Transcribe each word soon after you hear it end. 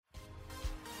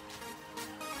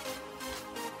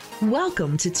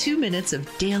Welcome to 2 Minutes of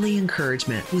Daily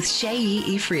Encouragement with Shayi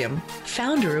Ephraim,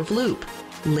 founder of Loop,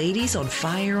 Ladies on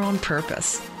Fire on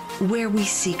Purpose, where we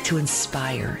seek to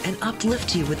inspire and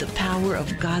uplift you with the power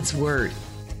of God's Word.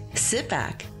 Sit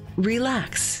back,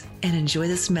 relax, and enjoy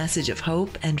this message of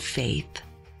hope and faith.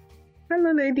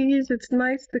 Hello, ladies. It's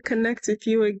nice to connect with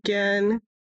you again.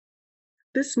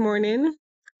 This morning,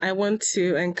 I want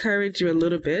to encourage you a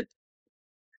little bit.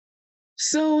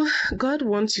 So, God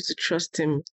wants you to trust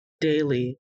Him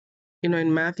daily.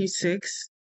 In Matthew 6,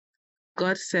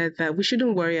 God said that we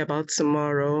shouldn't worry about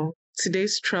tomorrow.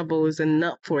 Today's trouble is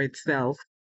enough for itself.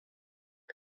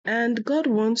 And God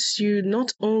wants you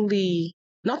not only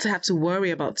not to have to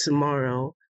worry about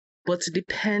tomorrow, but to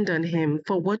depend on Him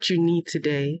for what you need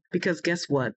today. Because guess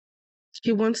what?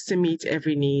 He wants to meet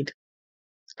every need.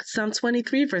 Psalm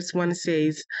 23 verse 1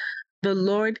 says, "The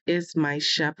Lord is my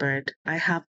shepherd. I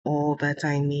have all that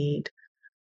I need."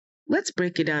 Let's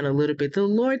break it down a little bit. The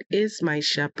Lord is my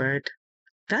shepherd.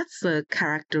 That's a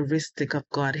characteristic of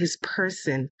God. His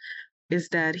person is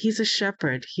that He's a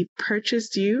shepherd. He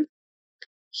purchased you,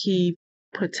 He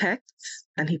protects,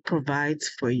 and He provides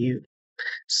for you.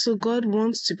 So God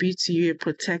wants to be to you a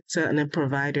protector and a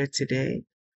provider today.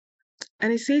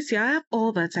 And He says here, I have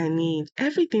all that I need.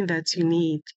 Everything that you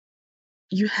need,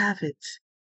 you have it.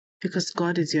 Because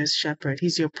God is your shepherd.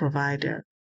 He's your provider.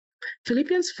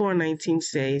 Philippians 4:19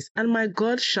 says, "And my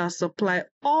God shall supply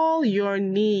all your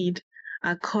need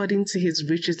according to His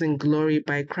riches and glory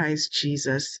by Christ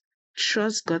Jesus."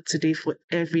 Trust God today for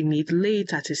every need. Lay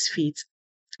it at His feet.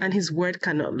 And His word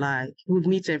cannot lie. He will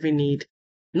meet every need.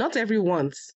 Not every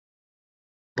want,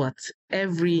 but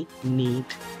every need.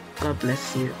 God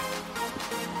bless you.